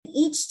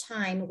each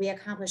time we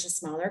accomplish a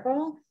smaller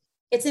goal,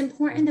 it's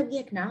important that we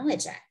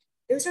acknowledge it.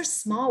 Those are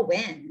small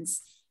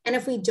wins. And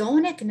if we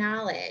don't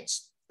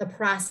acknowledge the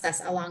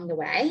process along the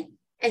way,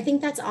 I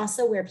think that's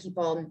also where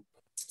people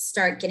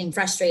start getting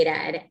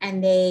frustrated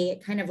and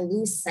they kind of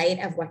lose sight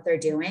of what they're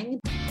doing.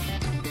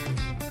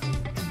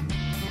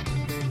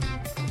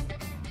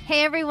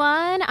 Hey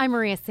everyone, I'm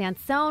Maria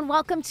Sansone.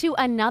 Welcome to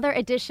another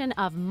edition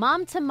of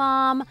Mom to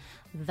Mom,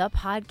 the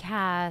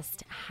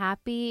podcast.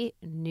 Happy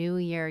New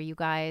Year, you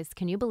guys.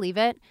 Can you believe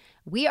it?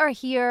 We are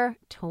here,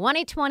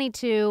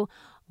 2022.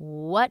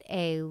 What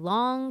a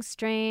long,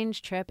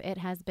 strange trip it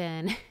has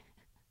been.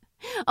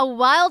 A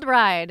wild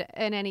ride,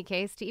 in any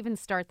case, to even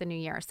start the new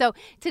year. So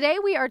today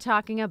we are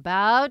talking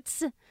about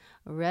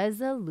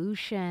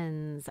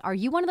resolutions. Are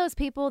you one of those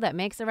people that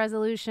makes a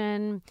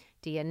resolution?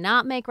 Do you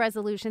not make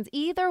resolutions?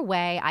 Either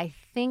way, I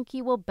think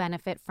you will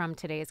benefit from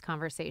today's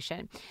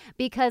conversation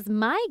because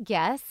my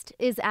guest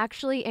is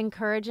actually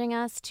encouraging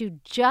us to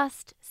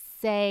just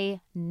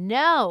say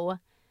no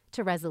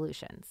to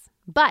resolutions.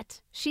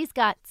 But she's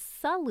got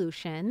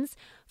solutions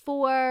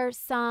for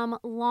some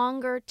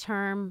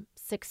longer-term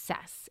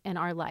success in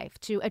our life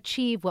to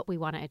achieve what we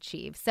want to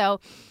achieve. So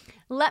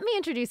let me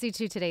introduce you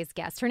to today's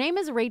guest. Her name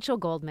is Rachel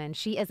Goldman.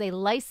 She is a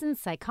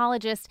licensed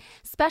psychologist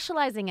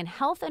specializing in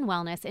health and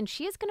wellness, and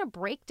she is going to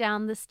break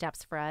down the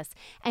steps for us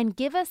and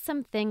give us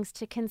some things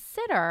to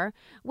consider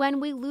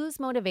when we lose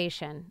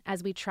motivation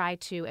as we try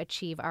to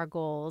achieve our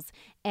goals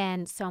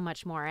and so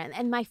much more.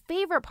 And my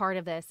favorite part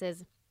of this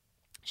is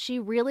she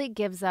really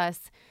gives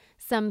us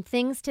some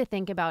things to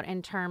think about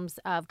in terms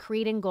of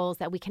creating goals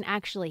that we can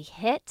actually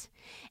hit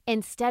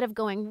instead of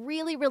going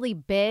really, really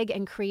big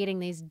and creating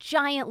these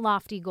giant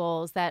lofty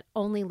goals that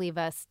only leave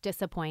us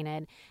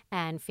disappointed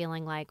and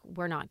feeling like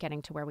we're not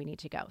getting to where we need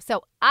to go.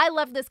 So I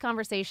love this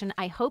conversation.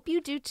 I hope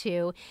you do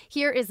too.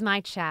 Here is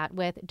my chat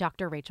with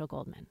Dr. Rachel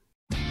Goldman.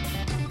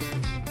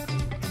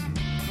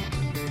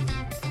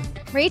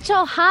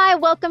 Rachel, hi.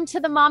 Welcome to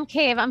the Mom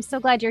Cave. I'm so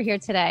glad you're here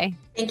today.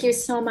 Thank you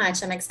so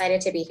much. I'm excited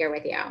to be here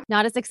with you.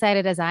 Not as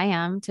excited as I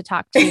am to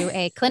talk to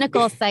a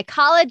clinical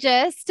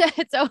psychologist.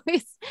 It's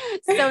always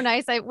so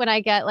nice when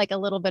I get like a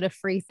little bit of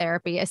free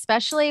therapy,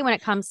 especially when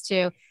it comes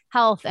to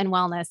health and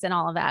wellness and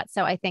all of that.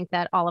 So I think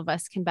that all of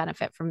us can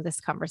benefit from this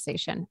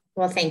conversation.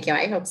 Well, thank you.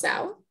 I hope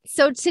so.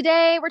 So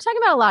today we're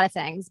talking about a lot of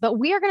things, but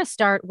we are going to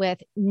start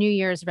with New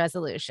Year's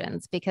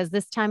resolutions because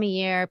this time of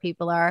year,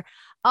 people are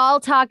all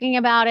talking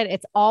about it.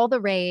 It's all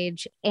the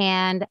rage.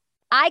 And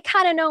I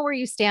kind of know where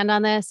you stand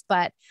on this,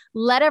 but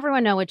let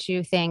everyone know what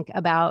you think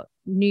about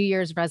New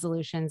Year's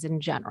resolutions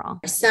in general.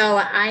 So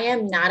I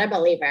am not a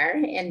believer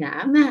in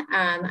them.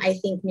 I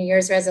think New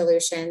Year's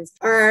resolutions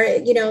are,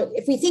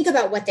 if we think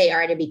about what they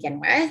are to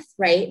begin with,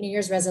 right? New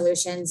Year's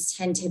resolutions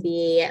tend to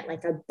be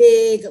like a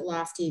big,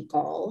 lofty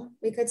goal,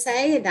 we could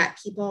say, that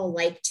people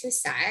like to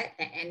set at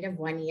the end of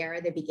one year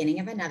or the beginning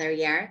of another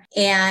year.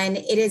 And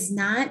it is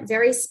not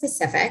very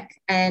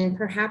specific. And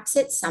perhaps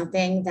it's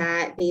something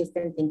that they've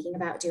been thinking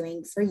about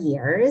doing for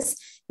years,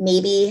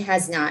 maybe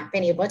has not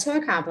been able to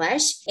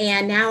accomplish.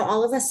 And now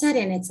all of a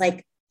sudden it's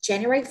like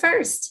January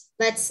 1st.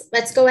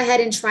 Let's go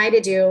ahead and try to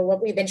do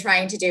what we've been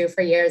trying to do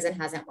for years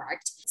and hasn't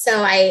worked.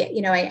 So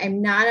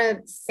I'm not a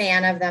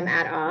fan of them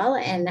at all.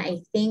 And I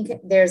think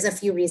there's a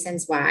few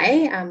reasons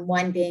why.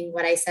 One being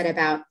what I said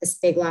about this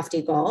big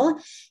lofty goal,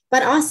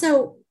 but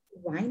also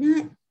why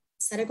not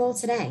set a goal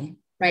today,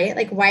 right?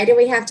 Like, why do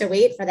we have to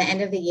wait for the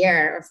end of the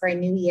year or for a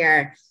new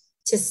year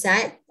to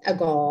set a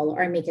goal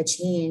or make a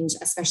change,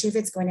 especially if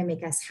it's going to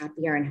make us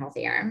happier and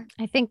healthier?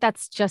 I think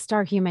that's just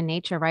our human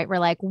nature, right? We're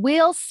like,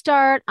 we'll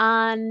start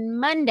on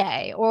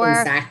Monday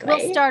or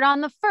we'll start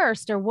on the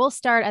 1st or we'll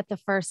start at the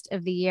 1st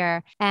of the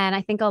year. And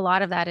I think a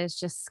lot of that is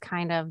just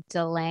kind of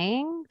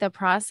delaying the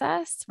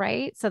process,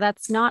 right? So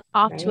that's not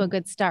off to a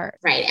good start.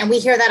 Right. And we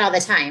hear that all the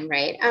time,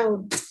 right?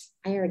 Oh,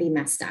 I already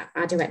messed up.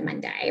 I'll do it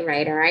Monday,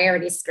 right? Or I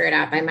already screwed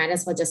up. I might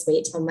as well just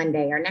wait till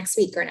Monday or next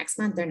week or next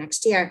month or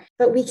next year.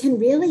 But we can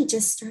really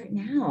just start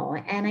now.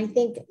 And I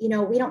think,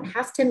 we don't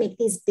have to make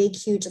these big,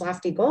 huge,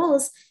 lofty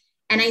goals.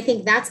 And I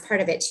think that's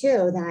part of it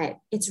too, that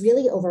it's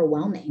really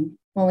overwhelming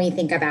when we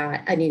think about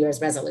a New Year's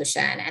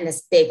resolution and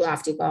this big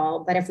lofty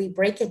goal. But if we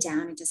break it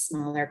down into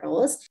smaller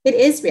goals, it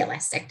is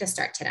realistic to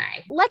start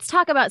today. Let's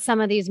talk about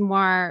some of these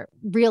more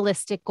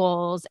realistic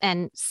goals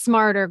and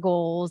smarter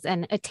goals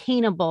and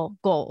attainable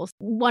goals.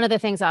 One of the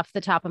things off the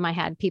top of my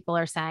head, people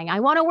are saying, I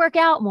want to work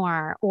out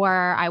more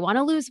or I want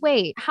to lose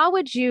weight. How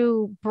would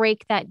you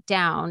break that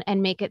down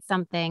and make it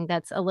something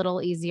that's a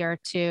little easier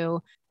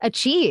to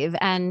achieve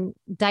and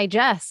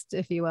digest,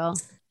 if you will?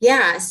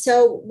 Yeah.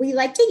 So we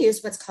like to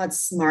use what's called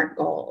SMART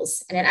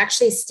goals, and it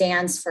actually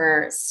stands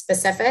for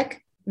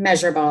specific,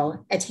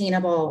 measurable,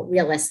 attainable,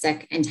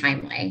 realistic, and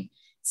timely.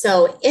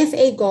 So if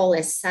a goal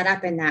is set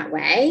up in that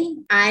way,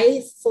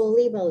 I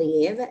fully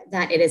believe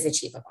that it is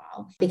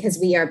achievable because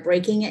we are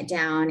breaking it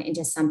down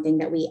into something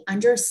that we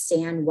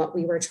understand what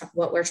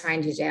we're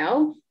trying to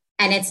do.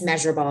 And it's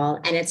measurable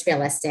and it's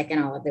realistic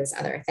and all of those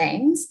other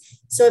things.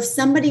 So if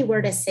somebody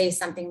were to say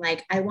something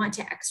like, I want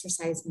to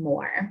exercise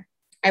more,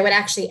 I would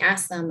actually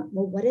ask them,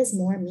 well, what does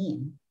more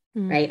mean?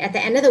 Mm. Right? At the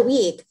end of the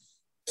week,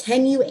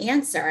 can you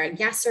answer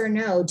yes or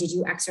no? Did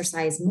you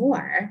exercise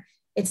more?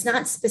 It's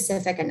not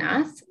specific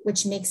enough,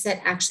 which makes it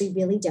actually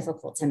really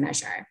difficult to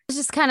measure. I was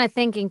just kind of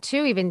thinking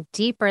too, even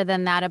deeper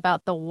than that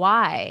about the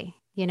why.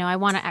 I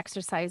want to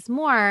exercise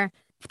more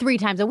 3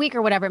 times a week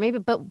or whatever, maybe,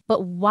 but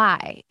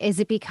why? Is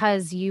it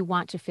because you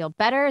want to feel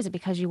better? Is it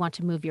because you want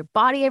to move your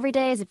body every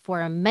day? Is it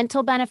for a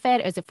mental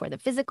benefit? Is it for the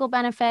physical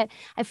benefit?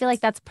 I feel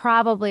like that's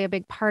probably a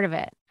big part of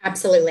it.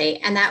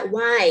 Absolutely. And that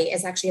why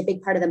is actually a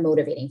big part of the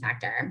motivating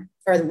factor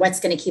or what's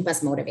going to keep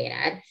us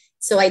motivated.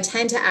 So I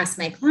tend to ask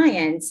my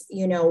clients,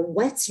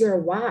 what's your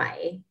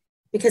why?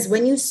 Because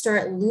when you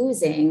start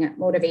losing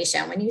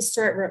motivation, when you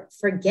start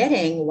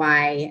forgetting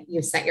why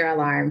you set your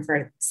alarm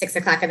for 6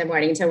 o'clock in the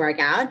morning to work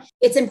out,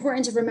 it's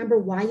important to remember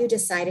why you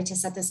decided to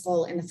set this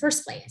goal in the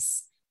first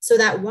place. So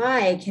that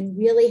why can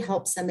really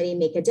help somebody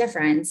make a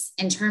difference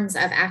in terms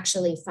of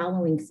actually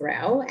following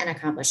through and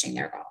accomplishing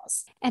their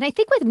goals. And I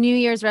think with New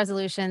Year's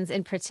resolutions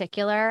in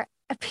particular,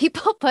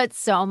 people put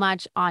so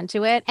much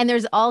onto it. And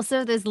there's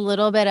also this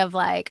little bit of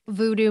like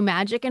voodoo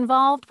magic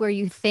involved where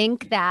you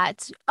think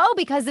that,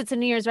 because it's a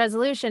New Year's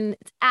resolution,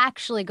 it's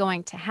actually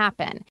going to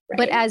happen. Right.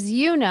 But as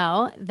you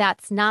know,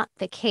 that's not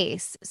the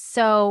case.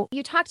 So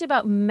you talked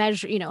about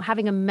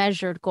having a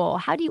measured goal.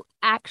 How do you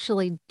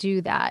actually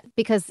do that?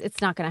 Because it's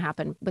not going to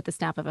happen with the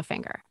snap of a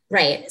finger.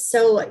 Right.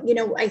 So,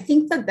 I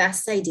think the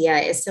best idea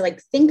is to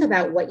think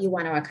about what you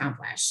want to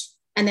accomplish,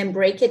 and then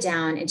break it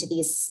down into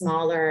these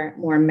smaller,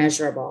 more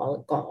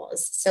measurable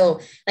goals. So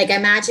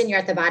imagine you're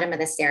at the bottom of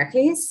the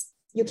staircase.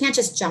 You can't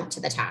just jump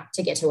to the top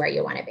to get to where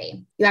you want to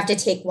be. You have to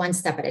take one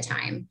step at a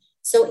time.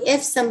 So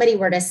if somebody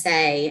were to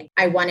say,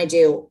 I want to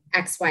do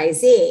X, Y,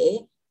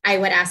 Z, I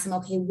would ask them,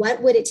 okay,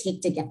 what would it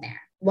take to get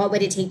there? What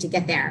would it take to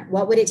get there?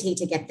 What would it take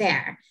to get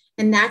there?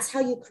 And that's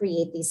how you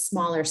create these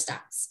smaller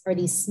steps or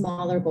these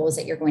smaller goals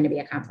that you're going to be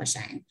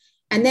accomplishing.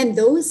 And then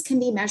those can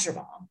be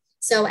measurable.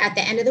 So at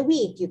the end of the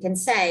week, you can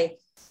say,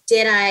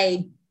 did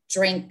I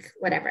drink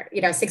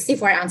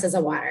 64 ounces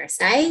of water?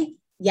 Say,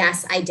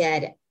 yes, I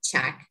did.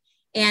 Check.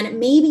 And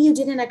maybe you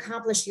didn't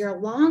accomplish your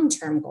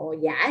long-term goal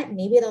yet.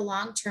 Maybe the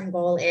long-term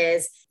goal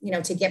is,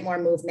 to get more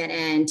movement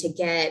in, to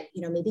get,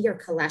 maybe your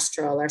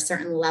cholesterol or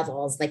certain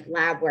levels like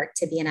lab work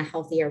to be in a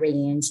healthier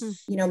range.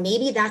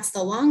 Maybe that's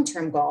the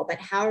long-term goal, but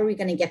how are we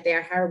going to get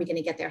there? How are we going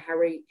to get there? How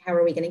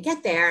are we going to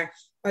get there?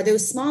 Are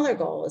those smaller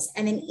goals?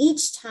 And then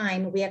each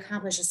time we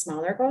accomplish a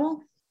smaller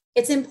goal,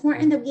 it's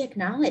important that we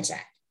acknowledge it.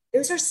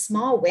 Those are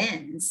small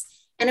wins.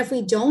 And if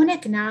we don't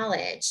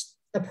acknowledge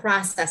the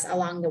process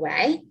along the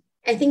way,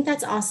 I think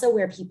that's also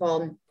where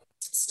people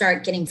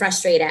start getting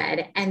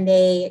frustrated and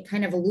they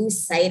kind of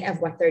lose sight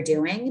of what they're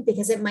doing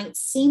because it might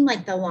seem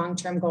like the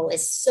long-term goal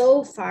is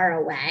so far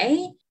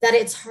away that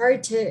it's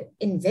hard to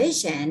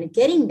envision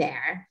getting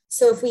there.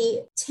 So if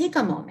we take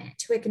a moment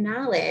to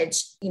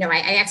acknowledge,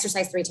 I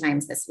exercise 3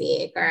 times this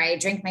week, or I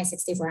drink my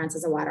 64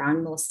 ounces of water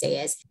on most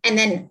days, and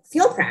then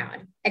feel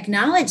proud,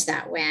 acknowledge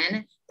that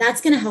win,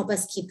 that's going to help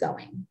us keep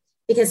going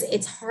because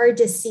it's hard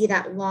to see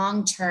that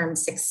long-term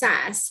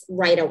success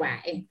right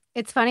away.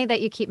 It's funny that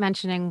you keep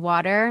mentioning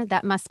water.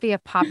 That must be a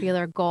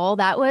popular goal.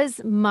 That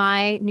was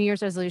my New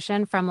Year's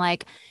resolution from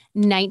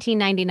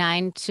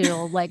 1999 to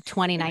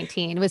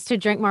 2019 was to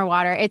drink more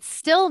water. It's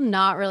still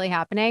not really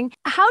happening.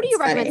 How do you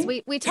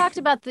recommend? We talked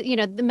about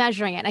the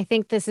measuring it. I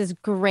think this is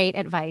great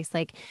advice,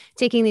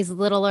 taking these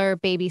littler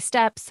baby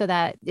steps so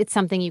that it's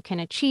something you can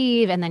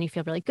achieve and then you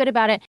feel really good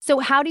about it. So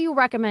how do you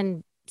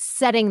recommend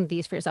setting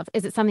these for yourself?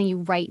 Is it something you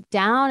write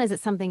down? Is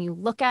it something you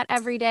look at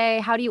every day?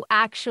 How do you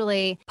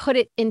actually put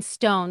it in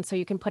stone so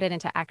you can put it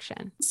into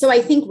action? So I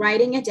think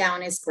writing it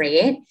down is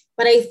great,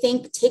 but I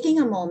think taking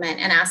a moment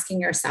and asking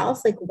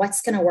yourself,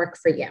 what's going to work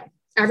for you?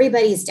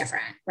 Everybody's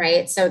different,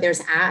 right? So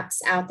there's apps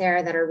out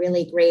there that are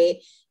really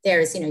great.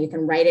 There's, you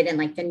can write it in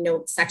the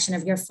notes section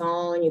of your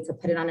phone. You could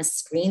put it on a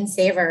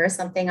screensaver or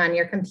something on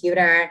your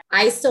computer.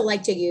 I still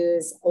like to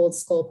use old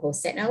school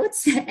Post-it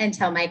notes and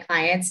tell my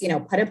clients,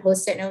 put a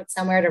Post-it note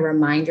somewhere to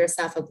remind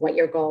yourself of what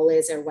your goal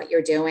is or what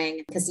you're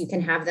doing, because you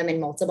can have them in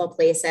multiple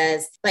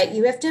places. But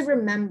you have to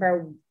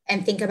remember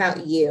and think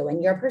about you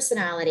and your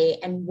personality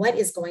and what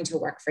is going to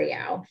work for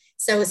you.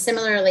 So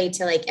similarly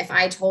to if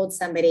I told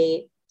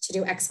somebody to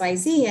do X, Y,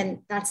 Z, and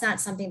that's not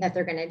something that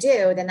they're going to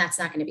do, then that's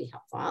not going to be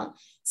helpful.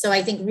 So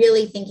I think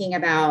really thinking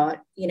about,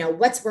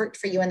 what's worked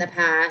for you in the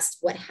past,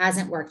 what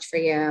hasn't worked for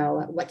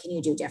you, what can you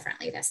do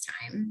differently this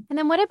time? And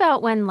then what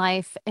about when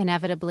life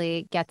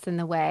inevitably gets in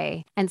the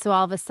way? And so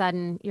all of a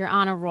sudden you're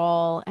on a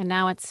roll and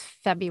now it's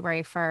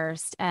February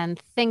 1st and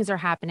things are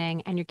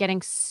happening and you're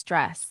getting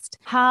stressed.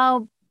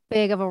 How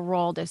big of a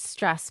role does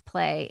stress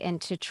play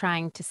into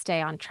trying to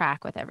stay on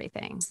track with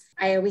everything?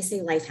 I always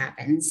say life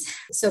happens.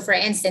 So for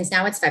instance,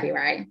 now it's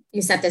February.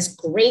 You set this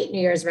great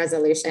New Year's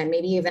resolution.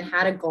 Maybe you even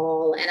had a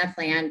goal and a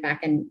plan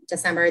back in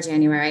December or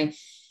January,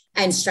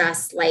 and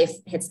life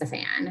hits the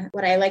fan.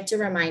 What I like to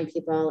remind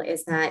people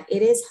is that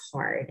it is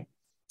hard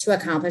to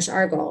accomplish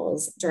our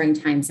goals during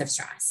times of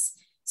stress.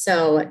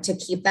 So to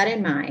keep that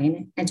in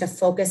mind and to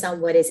focus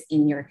on what is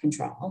in your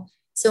control.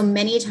 So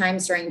many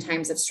times during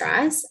times of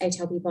stress, I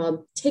tell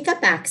people take a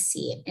back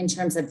seat in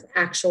terms of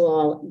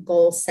actual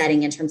goal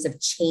setting, in terms of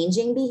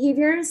changing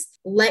behaviors.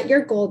 Let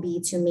your goal be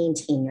to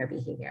maintain your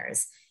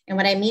behaviors. And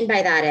what I mean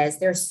by that is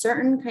there's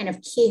certain kind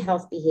of key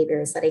health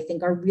behaviors that I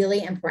think are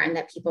really important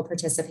that people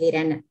participate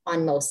in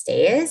on most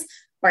days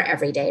or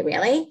every day,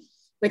 really,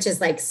 which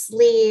is like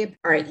sleep,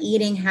 our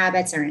eating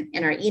habits,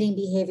 and our eating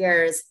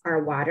behaviors,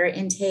 our water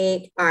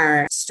intake,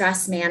 our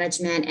stress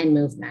management, and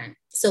movement.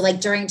 So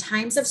like during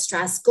times of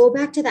stress, go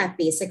back to that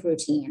basic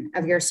routine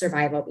of your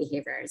survival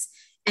behaviors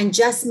and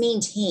just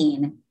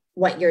maintain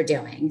what you're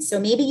doing. So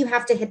maybe you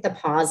have to hit the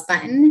pause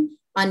button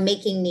on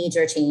making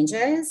major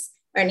changes,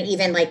 and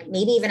even like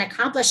maybe even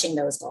accomplishing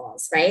those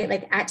goals, right?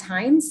 Like at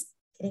times,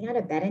 getting out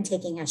of bed and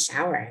taking a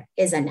shower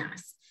is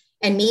enough.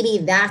 And maybe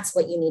that's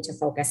what you need to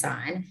focus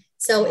on.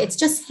 So it's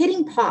just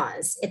hitting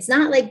pause. It's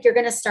not like you're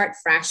going to start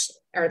fresh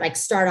or like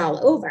start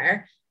all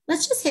over.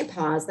 Let's just hit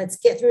pause. Let's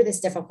get through this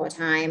difficult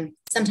time.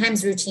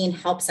 Sometimes routine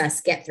helps us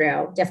get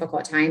through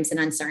difficult times and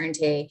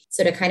uncertainty.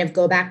 So to kind of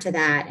go back to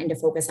that and to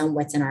focus on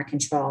what's in our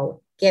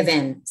control,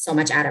 given so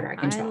much out of our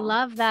control. I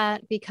love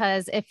that,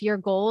 because if your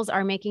goals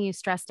are making you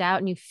stressed out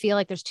and you feel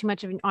like there's too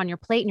much on your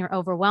plate and you're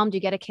overwhelmed, you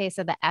get a case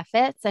of the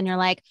F-its and you're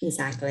like,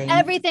 exactly,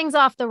 everything's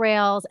off the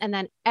rails, and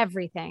then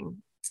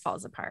everything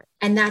falls apart.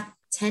 And that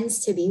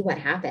tends to be what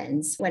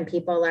happens when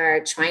people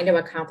are trying to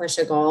accomplish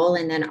a goal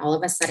and then all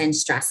of a sudden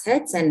stress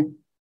hits. And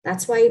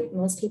that's why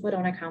most people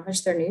don't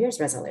accomplish their New Year's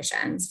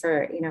resolutions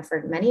for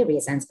many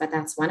reasons, but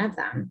that's one of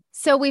them.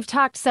 So we've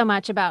talked so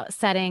much about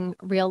setting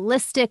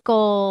realistic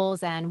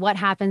goals and what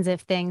happens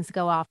if things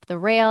go off the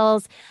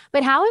rails,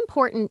 but how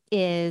important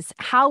is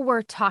how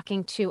we're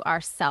talking to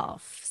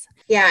ourselves?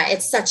 Yeah,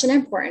 it's such an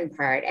important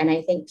part. And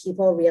I think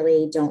people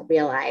really don't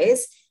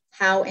realize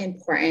how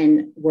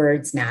important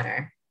words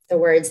matter. The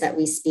words that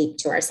we speak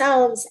to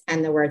ourselves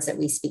and the words that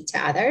we speak to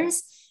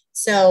others.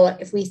 So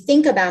if we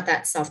think about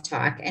that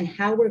self-talk and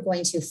how we're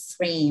going to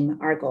frame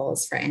our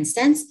goals, for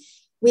instance,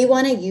 we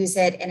want to use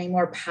it in a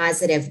more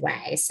positive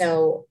way.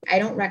 So I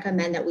don't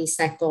recommend that we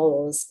set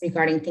goals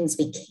regarding things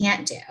we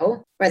can't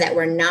do or that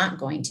we're not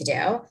going to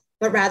do,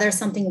 but rather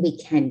something we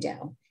can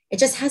do. It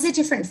just has a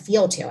different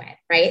feel to it,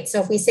 right? So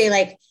if we say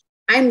like,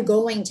 I'm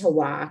going to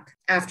walk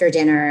after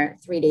dinner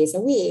 3 days a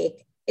week,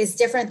 is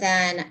different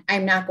than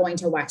I'm not going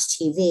to watch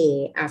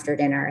TV after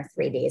dinner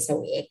 3 days a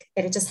week.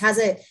 It just has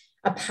a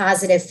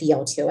positive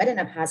feel to it and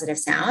a positive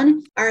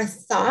sound. Our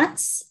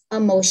thoughts,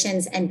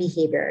 emotions, and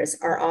behaviors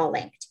are all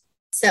linked.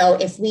 So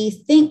if we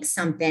think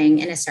something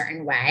in a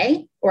certain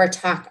way or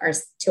talk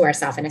to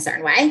ourselves in a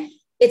certain way,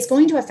 it's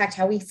going to affect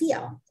how we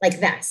feel, like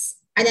this.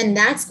 And then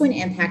that's going to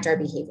impact our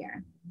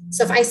behavior.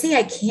 So if I say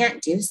I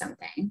can't do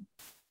something,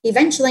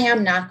 eventually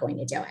I'm not going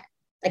to do it.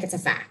 Like it's a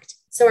fact.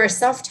 So our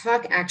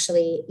self-talk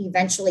actually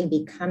eventually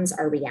becomes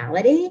our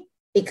reality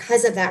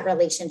because of that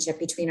relationship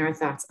between our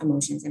thoughts,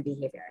 emotions, and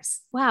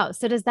behaviors. Wow.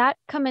 So does that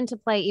come into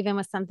play even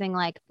with something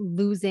like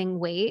losing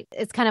weight?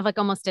 It's kind of like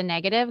almost a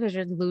negative because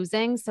you're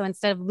losing. So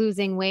instead of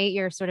losing weight,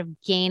 you're sort of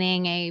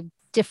gaining a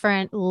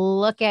different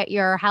look at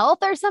your health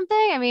or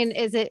something. I mean,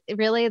 is it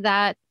really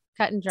that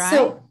cut and dry?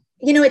 So,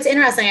 it's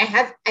interesting.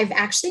 I've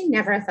actually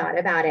never thought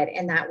about it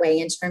in that way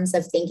in terms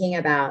of thinking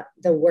about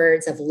the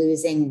words of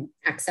losing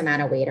X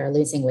amount of weight or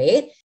losing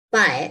weight.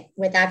 But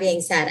with that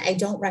being said, I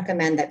don't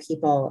recommend that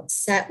people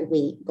set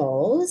weight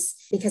goals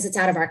because it's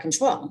out of our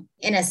control.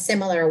 In a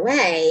similar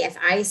way, if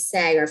I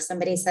say, or if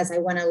somebody says, I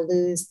want to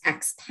lose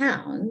X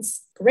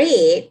pounds,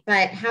 great,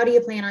 but how do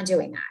you plan on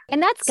doing that?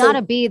 And that's got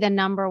to be the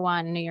number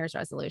one New Year's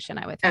resolution,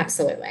 I would think.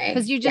 Absolutely.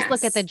 Because you just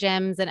look at the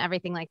gyms and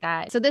everything like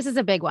that. So this is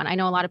a big one. I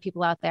know a lot of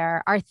people out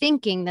there are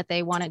thinking that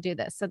they want to do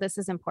this. So this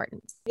is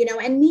important.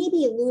 And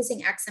maybe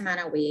losing X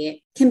amount of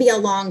weight can be a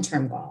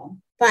long-term goal.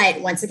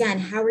 But once again,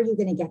 how are you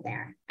going to get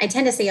there? I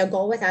tend to say a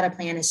goal without a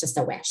plan is just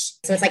a wish.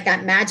 So it's like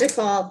that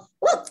magical,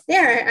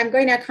 there, I'm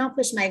going to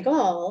accomplish my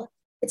goal.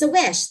 It's a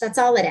wish. That's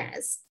all it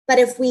is. But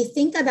if we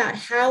think about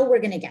how we're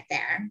going to get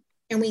there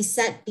and we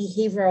set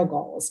behavioral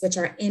goals, which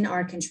are in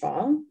our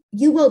control,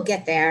 you will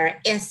get there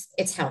if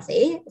it's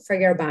healthy for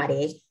your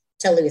body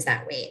to lose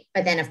that weight.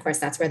 But then, of course,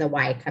 that's where the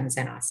why comes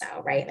in also,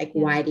 right? Like,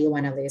 why do you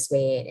want to lose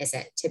weight? Is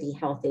it to be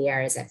healthy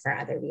or is it for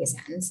other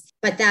reasons?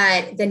 But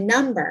that the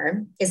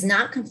number is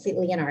not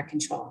completely in our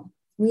control.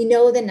 We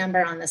know the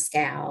number on the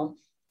scale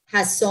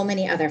has so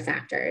many other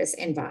factors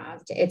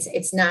involved.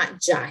 It's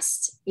not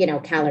just,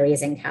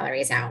 calories in,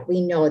 calories out.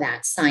 We know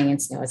that.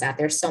 Science knows that.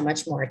 There's so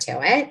much more to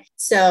it.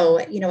 So,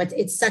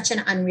 it's such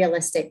an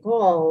unrealistic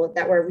goal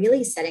that we're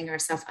really setting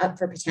ourselves up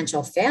for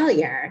potential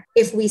failure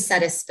if we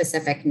set a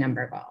specific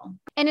number goal.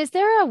 And is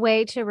there a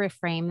way to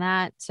reframe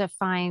that to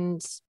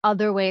find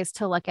other ways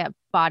to look at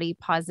body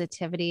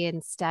positivity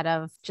instead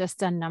of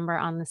just a number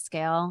on the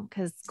scale?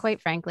 Because quite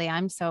frankly,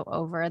 I'm so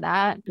over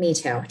that. Me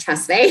too.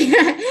 Trust me.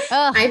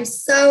 I'm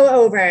so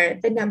over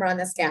the number on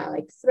the scale.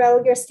 Like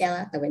throw your scale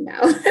out the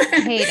window.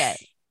 Hate it.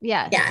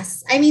 Yeah.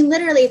 Yes. I mean,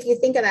 literally, if you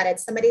think about it,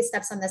 somebody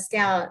steps on the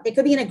scale, they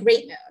could be in a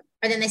great mood.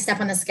 Or then they step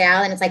on the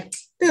scale and it's like,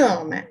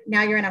 boom,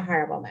 now you're in a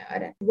horrible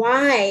mood.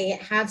 Why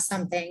have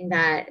something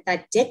that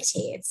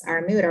dictates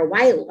our mood, or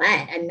why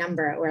let a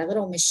number or a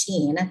little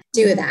machine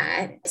do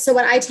that? So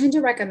what I tend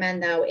to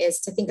recommend though, is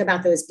to think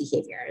about those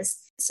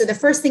behaviors. So the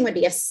first thing would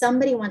be, if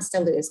somebody wants to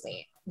lose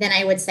weight, then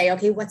I would say,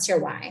 okay, what's your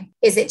why?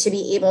 Is it to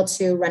be able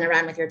to run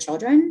around with your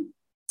children?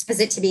 Is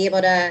it to be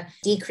able to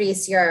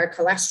decrease your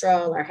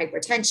cholesterol or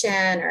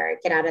hypertension, or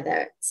get out of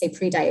the, say,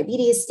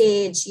 pre-diabetes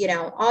stage,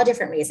 all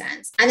different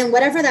reasons. And then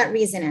whatever that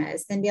reason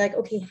is, then be like,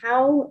 okay,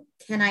 how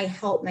can I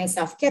help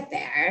myself get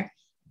there?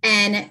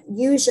 And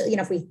usually,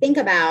 if we think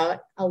about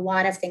a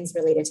lot of things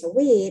related to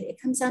weight,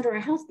 it comes down to our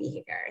health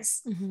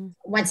behaviors.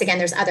 Once again,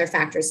 there's other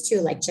factors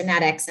too, like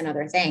genetics and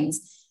other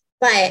things.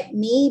 But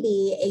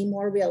maybe a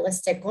more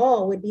realistic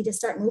goal would be to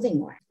start moving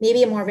more.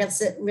 Maybe a more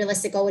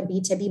realistic goal would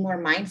be to be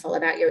more mindful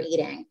about your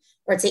eating,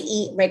 or to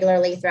eat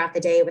regularly throughout the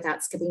day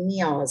without skipping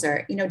meals,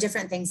 or,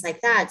 different things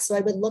like that. So I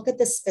would look at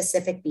the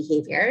specific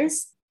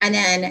behaviors, and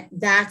then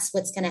that's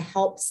what's going to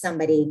help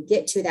somebody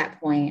get to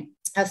that point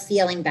of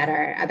feeling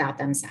better about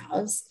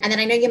themselves. And then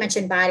I know you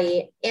mentioned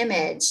body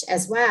image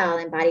as well,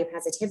 and body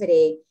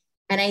positivity.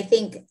 And I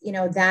think,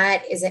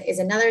 that is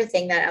another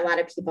thing that a lot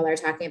of people are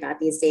talking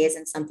about these days,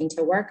 and something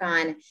to work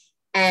on.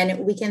 And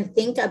we can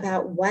think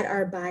about what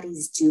our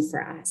bodies do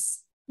for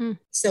us.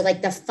 So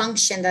like the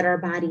function that our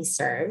body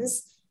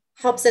serves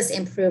helps us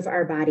improve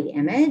our body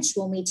image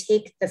when we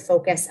take the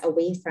focus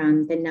away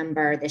from the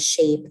number, the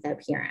shape, the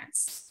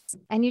appearance.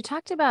 And you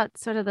talked about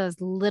sort of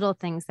those little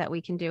things that we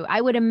can do.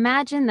 I would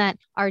imagine that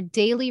our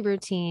daily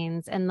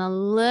routines and the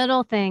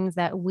little things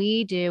that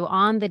we do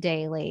on the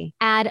daily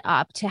add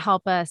up to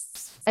help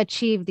us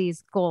achieve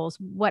these goals,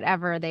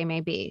 whatever they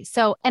may be.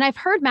 So, and I've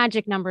heard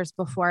magic numbers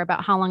before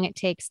about how long it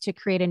takes to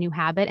create a new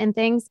habit and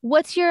things.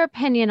 What's your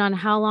opinion on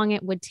how long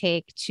it would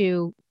take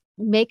to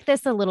make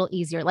this a little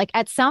easier? Like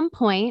at some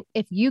point,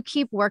 if you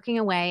keep working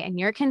away and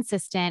you're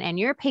consistent and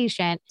you're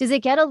patient, does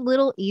it get a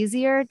little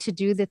easier to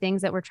do the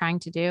things that we're trying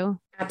to do?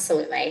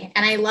 Absolutely.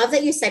 And I love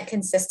that you said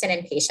consistent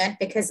and patient,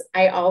 because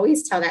I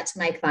always tell that to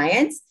my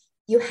clients.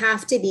 You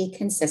have to be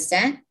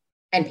consistent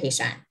and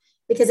patient,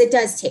 because it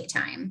does take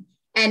time.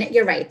 And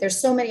you're right.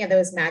 There's so many of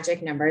those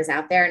magic numbers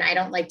out there. And I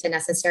don't like to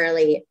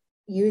necessarily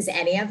use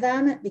any of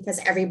them, because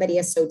everybody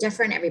is so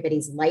different.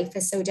 Everybody's life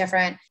is so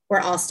different. We're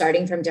all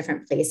starting from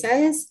different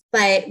places.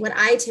 But what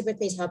I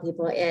typically tell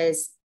people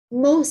is,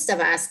 most of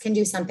us can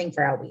do something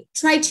for a week.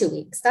 Try 2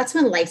 weeks. That's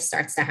when life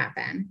starts to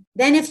happen.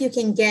 Then if you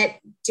can get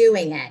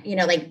doing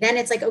it, then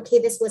it's like, okay,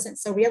 this wasn't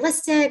so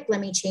realistic.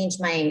 Let me change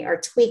or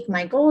tweak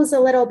my goals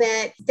a little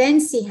bit, then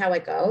see how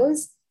it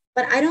goes.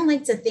 But I don't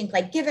like to think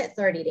like, give it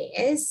 30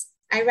 days.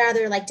 I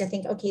rather like to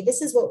think, okay,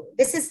 this is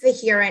the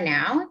here and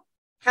now.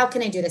 How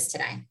can I do this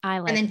today?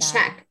 And then that.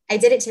 Check. I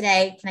did it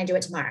today. Can I do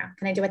it tomorrow?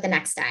 Can I do it the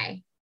next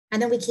day?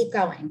 And then we keep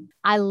going.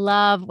 I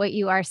love what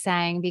you are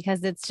saying,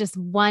 because it's just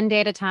one day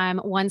at a time,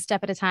 one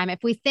step at a time. If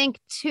we think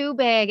too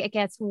big, it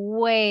gets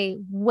way,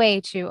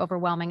 way too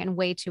overwhelming and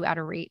way too out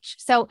of reach.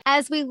 So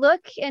as we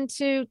look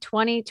into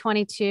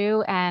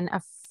 2022 and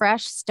a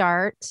fresh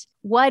start,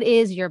 what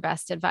is your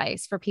best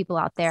advice for people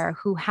out there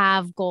who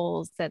have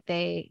goals that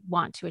they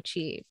want to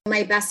achieve?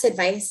 My best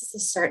advice is to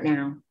start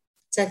now,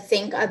 to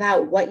think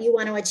about what you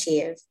want to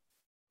achieve,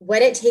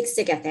 what it takes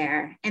to get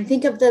there, and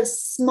think of the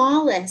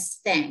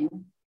smallest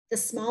thing, the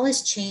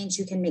smallest change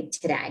you can make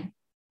today,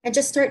 and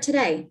just start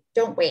today.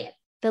 Don't wait.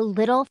 The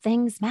little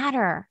things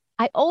matter.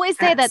 I always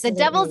say Absolutely. that the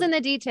devil's in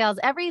the details.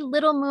 Every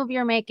little move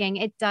you're making,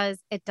 it does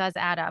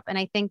add up. And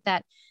I think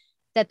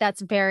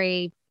that's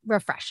very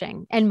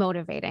refreshing and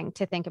motivating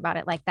to think about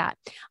it like that.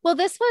 Well,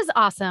 this was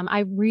awesome. I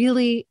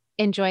really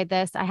enjoyed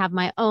this. I have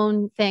my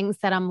own things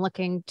that I'm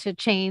looking to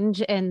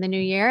change in the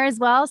new year as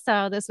well.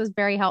 So this was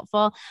very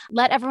helpful.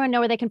 Let everyone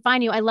know where they can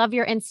find you. I love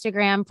your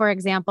Instagram, for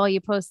example.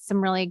 You post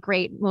some really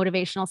great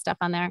motivational stuff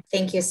on there.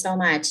 Thank you so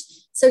much.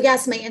 So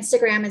yes, my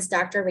Instagram is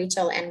Dr.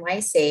 Rachel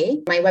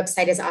NYC. My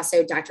website is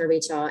also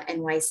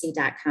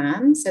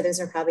drrachelnyc.com. So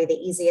those are probably the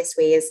easiest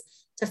ways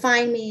to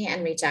find me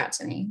and reach out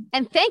to me.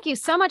 And thank you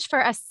so much for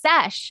a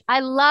sesh.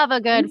 I love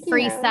a good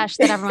free sesh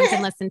that everyone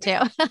can listen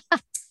to.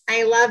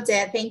 I loved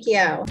it. Thank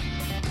you.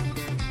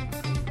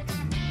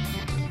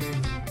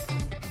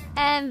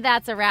 And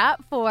that's a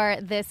wrap for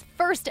this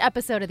first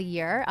episode of the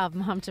year of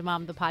Mom to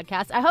Mom, the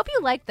podcast. I hope you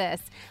liked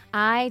this.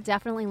 I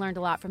definitely learned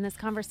a lot from this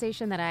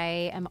conversation that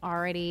I am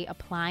already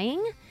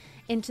applying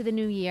into the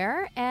new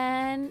year.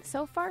 And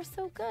so far,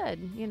 so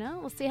good.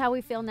 We'll see how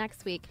we feel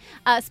next week.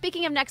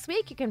 Speaking of next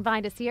week, you can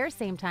find us here,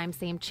 same time,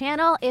 same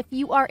channel. If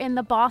you are in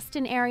the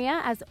Boston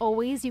area, as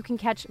always, you can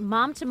catch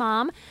Mom to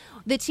Mom,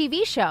 the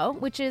TV show,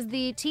 which is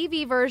the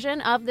TV version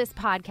of this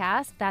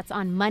podcast. That's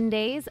on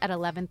Mondays at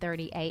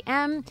 11:30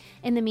 a.m.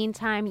 In the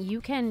meantime,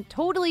 you can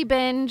totally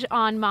binge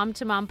on Mom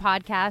to Mom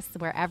podcasts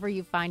wherever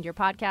you find your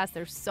podcast.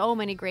 There's so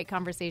many great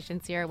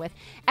conversations here with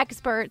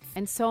experts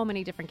in so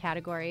many different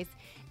categories.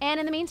 And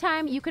in the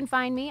meantime, you can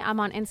find me. I'm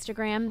on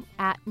Instagram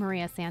at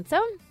Maria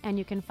Sansone, and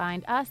you can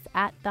find us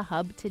at The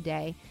Hub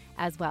Today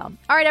as well.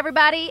 All right,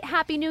 everybody.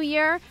 Happy New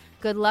Year.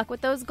 Good luck with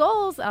those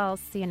goals. I'll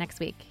see you next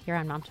week here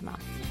on Mom to Mom.